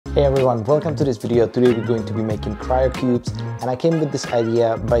Hey everyone, welcome to this video. Today we're going to be making cryo cubes, and I came with this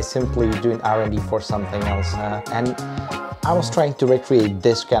idea by simply doing R&D for something else, and I was trying to recreate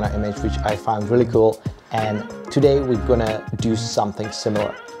this kind of image which I found really cool, and today we're gonna do something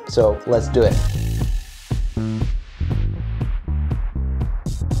similar. So let's do it.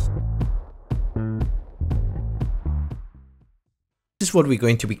 This is what we're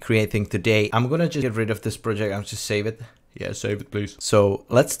going to be creating today. I'm gonna just get rid of this project. I'll just save it. Yeah, save it please. So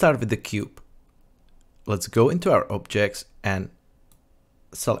let's start with the cube. Let's go into our objects and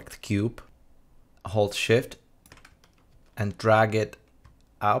select cube, hold shift and drag it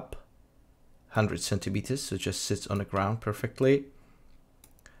up 100 centimeters, so it just sits on the ground perfectly.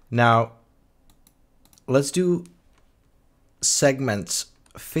 Now let's do segments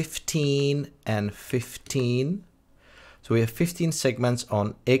 15 and 15. So we have 15 segments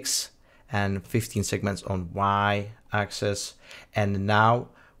on X and 15 segments on Y axis, and now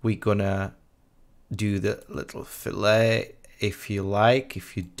we're gonna do the little fillet if you like.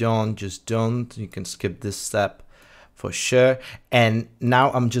 If you don't, just don't. You can skip this step for sure. And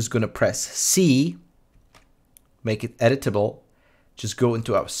now I'm just gonna press C, make it editable. Just go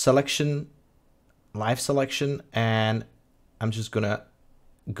into our selection, live selection, and I'm just gonna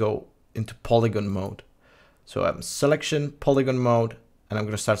go into polygon mode. So I'm selection, polygon mode, and I'm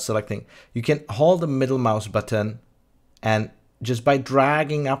gonna start selecting. You can hold the middle mouse button, and just by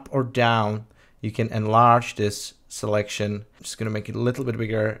dragging up or down, you can enlarge this selection. I'm just gonna make it a little bit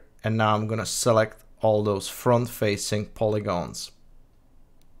bigger, and now I'm gonna select all those front-facing polygons.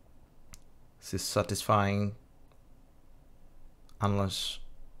 This is satisfying, unless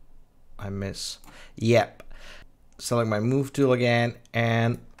I miss. Yep. Select my move tool again,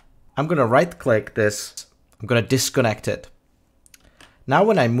 and I'm gonna right-click this. I'm gonna disconnect it. Now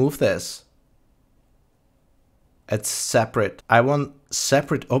when I move this, it's separate. I want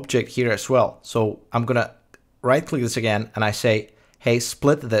separate object here as well. So I'm gonna right click this again and I say, hey,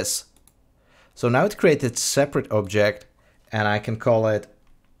 split this. So now it created separate object, and I can call it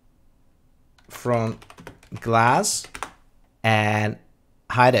front glass and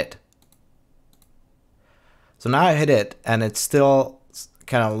hide it. So now I hit it and it's still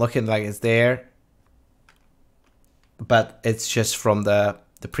kind of looking like it's there, but it's just from the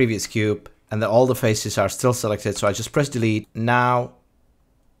previous cube, and all the faces are still selected. So I just press delete. Now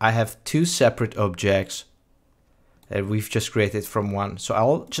I have two separate objects that we've just created from one. So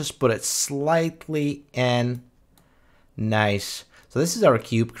I'll just put it slightly in. Nice. So this is our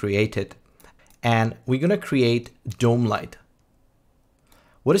cube created, and we're gonna create dome light.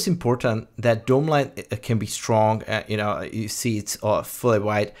 What is important, that dome light can be strong. You see it's fully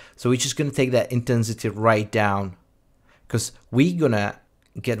white. So we're just gonna take that intensity right down, because we're gonna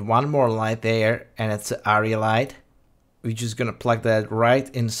get one more light there, and it's an area light. We're just gonna plug that right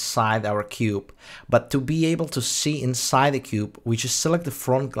inside our cube. But to be able to see inside the cube, we just select the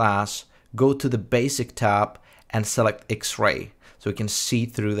front glass, go to the basic tab and select X-ray, so we can see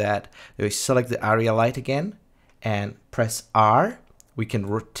through that. We select the area light again and press R. We can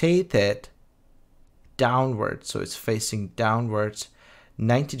rotate it downwards, so it's facing downwards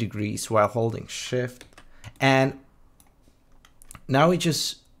 90 degrees while holding shift. And now we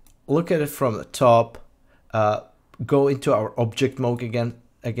just look at it from the top, go into our object mode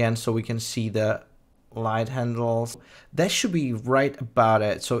again, so we can see the light handles. That should be right about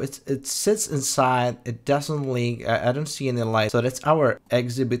it. So it sits inside, it doesn't leak, I don't see any light. So that's our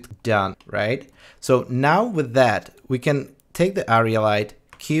exhibit done, right? So now with that, we can take the area light,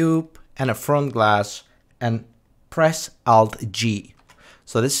 cube, and a front glass, and press Alt G.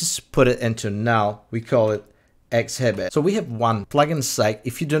 So this is put it into null. We call it exhibit. So we have one plugin site.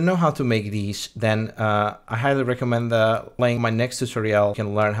 If you don't know how to make these, then I highly recommend the link. My next tutorial, you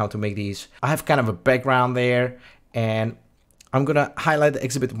can learn how to make these. I have kind of a background there, and I'm gonna highlight the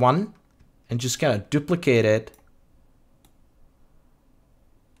exhibit 1 and just kind of duplicate it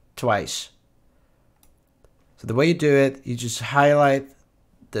twice. So the way you do it, you just highlight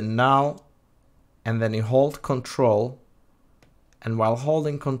the null, and then you hold Control, and while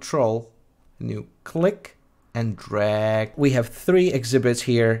holding Control, you click and drag. We have 3 exhibits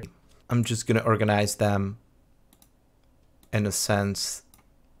here. I'm just gonna organize them in a sense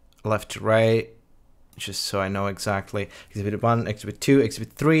left to right, just so I know exactly. Exhibit 1, exhibit 2,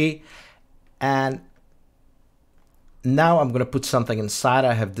 exhibit 3, and now I'm gonna put something inside.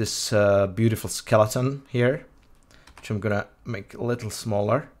 I have this beautiful skeleton here, which I'm gonna make a little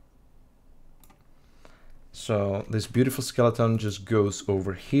smaller. So this beautiful skeleton just goes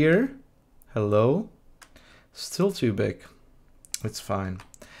over here. Hello. Still too big. It's fine.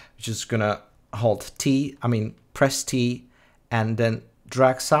 Just gonna hold T, press T, and then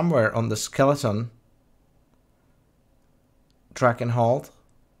drag somewhere on the skeleton, drag and hold,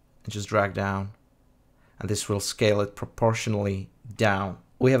 and just drag down. And this will scale it proportionally down.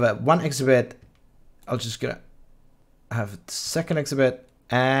 We have a one exhibit. I'm just gonna have the second exhibit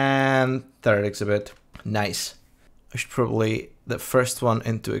and third exhibit. Nice. I should probably the first one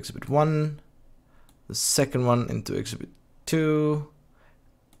into exhibit 1, the second one into exhibit 2,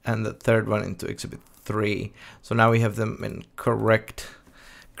 and the third one into exhibit 3. So now we have them in correct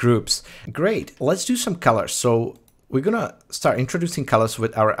groups. Great. Let's do some colors. So we're gonna start introducing colors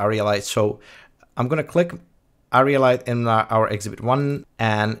with our area light. So I'm gonna click area light in our exhibit 1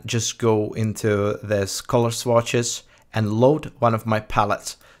 and just go into this color swatches and load one of my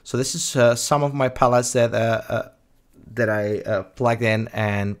palettes. So this is some of my palettes that I plugged in,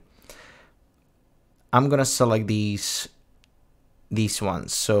 and I'm gonna select these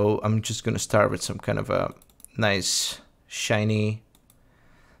ones. So I'm just gonna start with some kind of a nice shiny.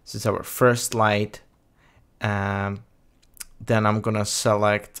 This is our first light. Then I'm gonna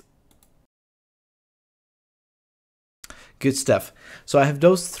select. Good stuff. So I have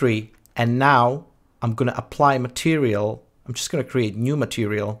those 3, and now I'm gonna apply material. I'm just gonna create new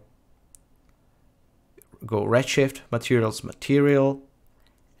material. Go Redshift, materials, material,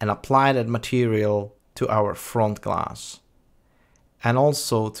 and apply that material to our front glass. And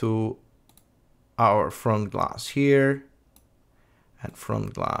also to our front glass here and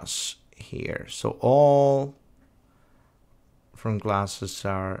front glass here. So all front glasses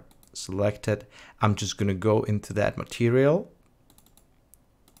are selected. I'm just gonna go into that material.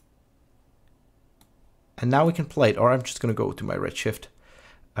 And now we can play it, or I'm just gonna go to my Redshift,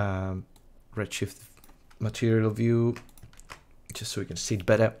 Redshift material view, just so we can see it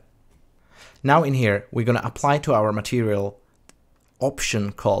better. Now in here, we're gonna apply to our material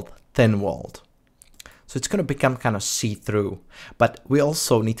option called thin walled. So it's gonna become kind of see-through, but we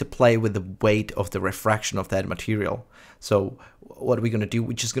also need to play with the weight of the refraction of that material. So what are we gonna do?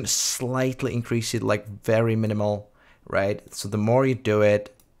 We're just gonna slightly increase it, like very minimal, right? So the more you do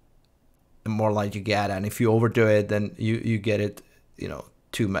it, the more light you get, and if you overdo it, then you get it, you know,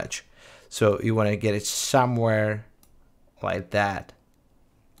 too much. So you want to get it somewhere like that.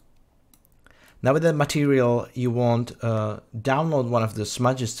 Now with the material, you want download one of the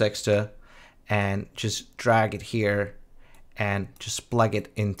smudges texture and just drag it here and just plug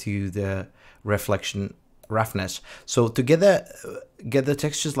it into the reflection roughness. So to get the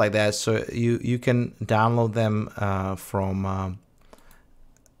textures like that, so you can download them from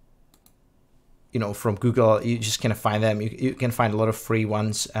you know, from Google. You just can find them. You can find a lot of free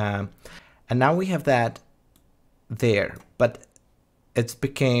ones. And now we have that there, but it's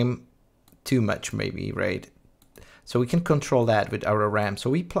became too much maybe, right? So we can control that with our ramp. So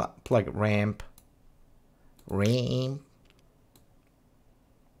we plug ramp, and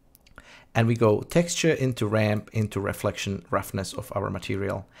we go texture into ramp into reflection roughness of our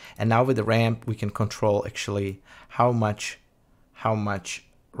material. And now with the ramp, we can control actually how much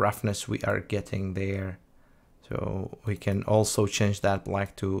roughness we are getting there. So we can also change that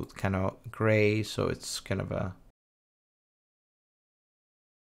black to kind of gray, so it's kind of a,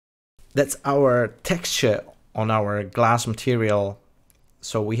 that's our texture on our glass material.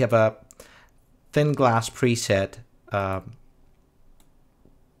 So we have a thin glass preset,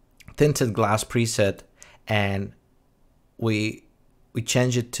 tinted glass preset, and we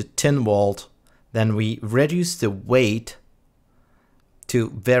change it to thin walled. Then we reduce the weight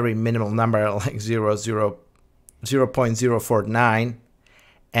to very minimal number, like 0.049,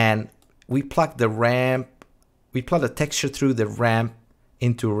 and we plug the ramp, we plug the texture through the ramp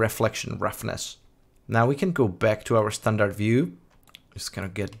into reflection roughness. Now we can go back to our standard view, just gonna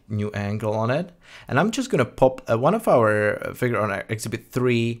get new angle on it, and I'm just gonna pop one of our figure on our exhibit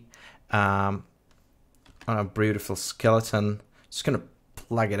 3 on a beautiful skeleton. Just gonna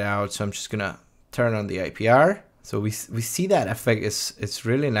plug it out, so I'm just gonna turn on the IPR. So we see that effect it's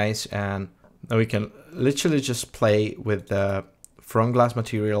really nice, and now we can literally just play with the front glass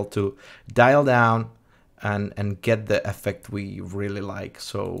material to dial down and get the effect we really like.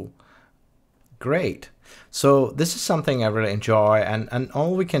 So great. So this is something I really enjoy, and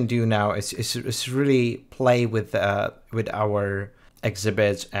all we can do now is really play with our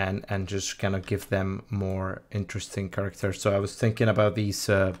exhibits and just kind of give them more interesting characters. So I was thinking about these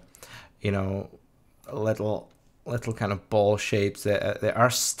you know, little kind of ball shapes that they are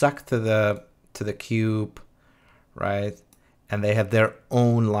stuck to the cube, right? And they have their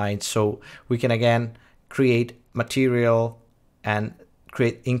own lines. So we can again create material and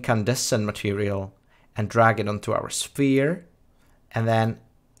create incandescent material and drag it onto our sphere, and then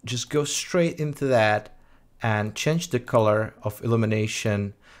just go straight into that and change the color of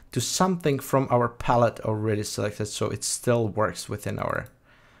illumination to something from our palette already selected, so it still works within our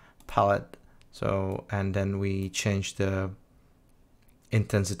palette. So, and then we change the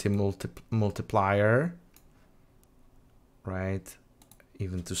intensity multiplier, right,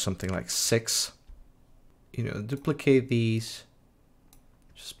 even to something like 6. You know, duplicate these,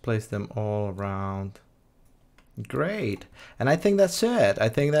 just place them all around. Great. And I think that's it. I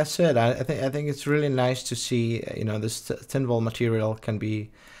think it's really nice to see, you know, this thin wall material can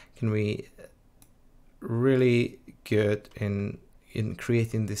be really good in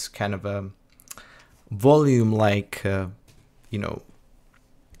creating this kind of a volume like you know,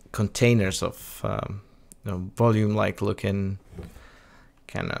 containers of you know, volume like looking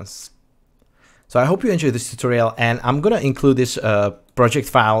kind of. So I hope you enjoyed this tutorial, and I'm gonna include this project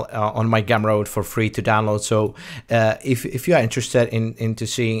file on my GUMROAD for free to download. So if you are interested into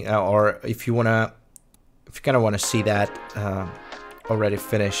seeing, or if you kind of wanna see that already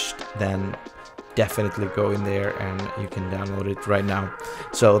finished, then definitely go in there and you can download it right now.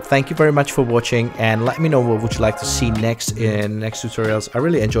 So thank you very much for watching, and let me know what would you like to see next in next tutorials. I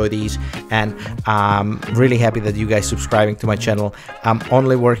really enjoy these, and I'm really happy that you guys subscribing to my channel. I'm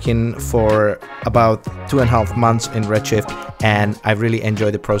only working for about 2.5 months in Redshift, and I really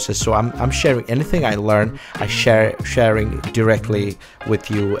enjoy the process. So I'm sharing anything I learn. I sharing directly with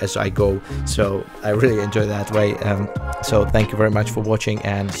you as I go. So I really enjoy that way. So thank you very much for watching,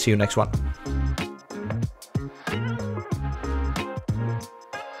 and see you next one.